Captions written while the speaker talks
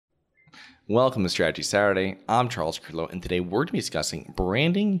Welcome to Strategy Saturday. I'm Charles Critlow, and today we're going to be discussing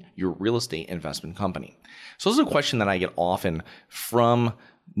branding your real estate investment company. So this is a question that I get often from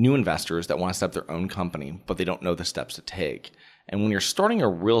new investors that want to set up their own company, but they don't know the steps to take. And when you're starting a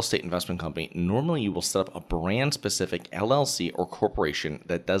real estate investment company, normally you will set up a brand-specific LLC or corporation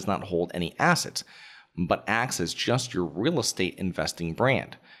that does not hold any assets, but acts as just your real estate investing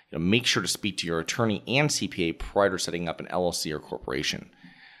brand. Make sure to speak to your attorney and CPA prior to setting up an LLC or corporation.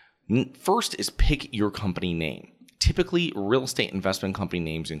 First is pick your company name. Typically, real estate investment company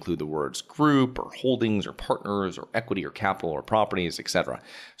names include the words group or holdings or partners or equity or capital or properties, etc.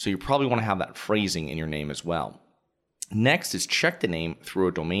 So you probably want to have that phrasing in your name as well. Next is check the name through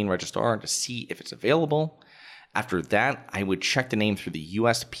a domain registrar to see if it's available. After that, I would check the name through the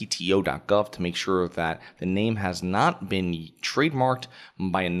uspto.gov to make sure that the name has not been trademarked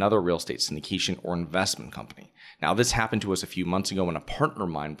by another real estate syndication or investment company. Now, this happened to us a few months ago when a partner of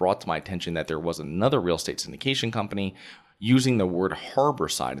mine brought to my attention that there was another real estate syndication company using the word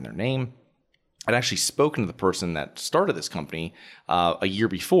Harborside in their name. I'd actually spoken to the person that started this company a year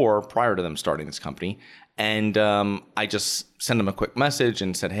before, prior to them starting this company. And I just sent them a quick message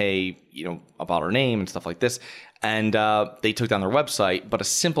and said, hey, about our name and stuff like this. And they took down their website, but a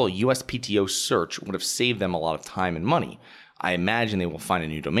simple USPTO search would have saved them a lot of time and money. I imagine they will find a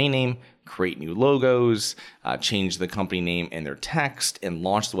new domain name, create new logos, change the company name and their text, and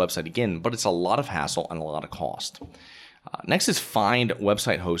launch the website again. But it's a lot of hassle and a lot of cost. Next is find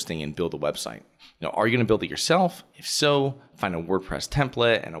website hosting and build a website. Are you going to build it yourself? If so, find a WordPress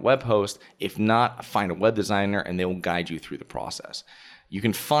template and a web host. If not, find a web designer and they will guide you through the process. You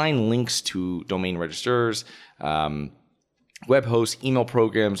can find links to domain registrars, web hosts, email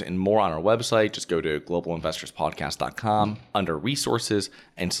programs, and more on our website. Just go to globalinvestorspodcast.com under resources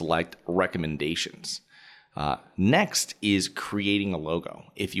and select recommendations. Next is creating a logo.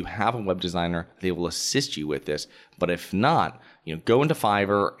 If you have a web designer, they will assist you with this. But if not, go into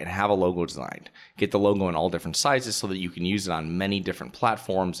Fiverr and have a logo designed. Get the logo in all different sizes so that you can use it on many different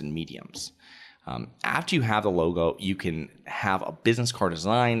platforms and mediums. After you have the logo, you can have a business card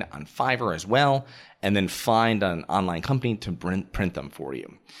designed on Fiverr as well, and then find an online company to print them for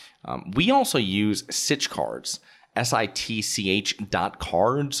you. We also use Sitch Cards,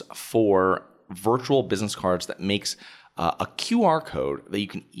 SITCH.cards for virtual business cards that makes a QR code that you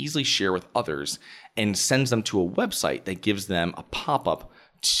can easily share with others and sends them to a website that gives them a pop-up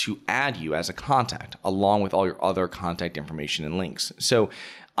to add you as a contact along with all your other contact information and links. So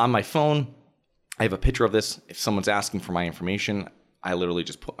on my phone, I have a picture of this. If someone's asking for my information, I literally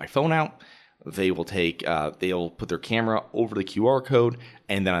just put my phone out. They'll put their camera over the QR code,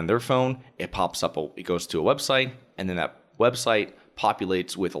 and then on their phone, it pops up. It goes to a website, and then that website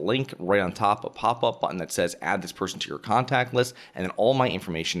populates with a link right on top, a pop-up button that says add this person to your contact list, and then all my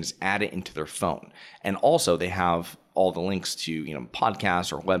information is added into their phone. And also they have all the links to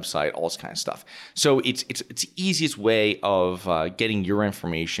podcasts or website, all this kind of stuff. So it's the easiest way of getting your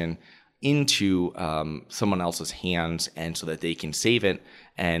information into someone else's hands, and so that they can save it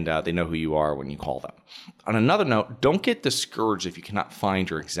and they know who you are when you call them. On another note, don't get discouraged if you cannot find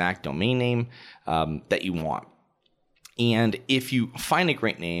your exact domain name that you want. And if you find a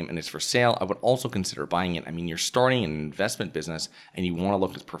great name and it's for sale, I would also consider buying it. You're starting an investment business and you want to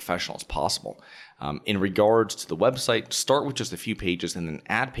look as professional as possible. In regards to the website, start with just a few pages and then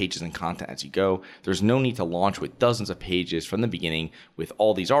add pages and content as you go. There's no need to launch with dozens of pages from the beginning with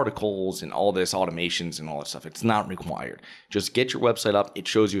all these articles and all this automations and all this stuff. It's not required. Just get your website up. It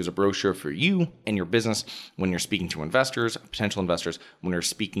shows you as a brochure for you and your business when you're speaking to investors, potential investors, when you're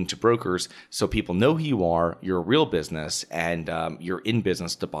speaking to brokers, so people know who you are, you're a real business, and you're in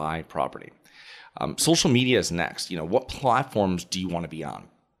business to buy property. Social media is next. What platforms do you want to be on?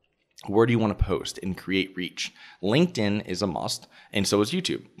 Where do you want to post and create reach? LinkedIn is a must, and so is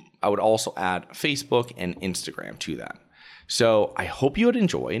YouTube. I would also add Facebook and Instagram to that. So I hope you had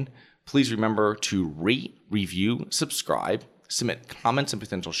enjoyed. Please remember to rate, review, subscribe, submit comments and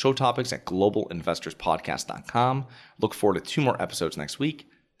potential show topics at globalinvestorspodcast.com. Look forward to 2 more episodes next week.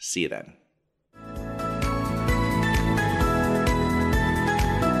 See you then.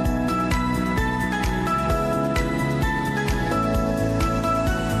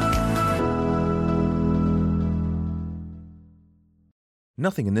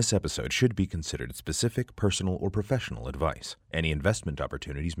 Nothing in this episode should be considered specific, personal, or professional advice. Any investment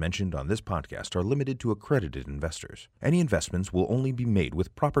opportunities mentioned on this podcast are limited to accredited investors. Any investments will only be made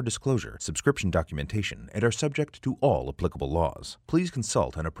with proper disclosure, subscription documentation, and are subject to all applicable laws. Please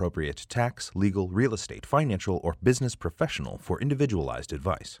consult an appropriate tax, legal, real estate, financial, or business professional for individualized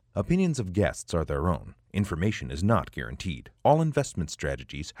advice. Opinions of guests are their own. Information is not guaranteed. All investment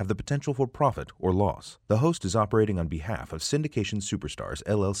strategies have the potential for profit or loss. The host is operating on behalf of Syndication Superstars,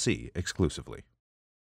 LLC exclusively.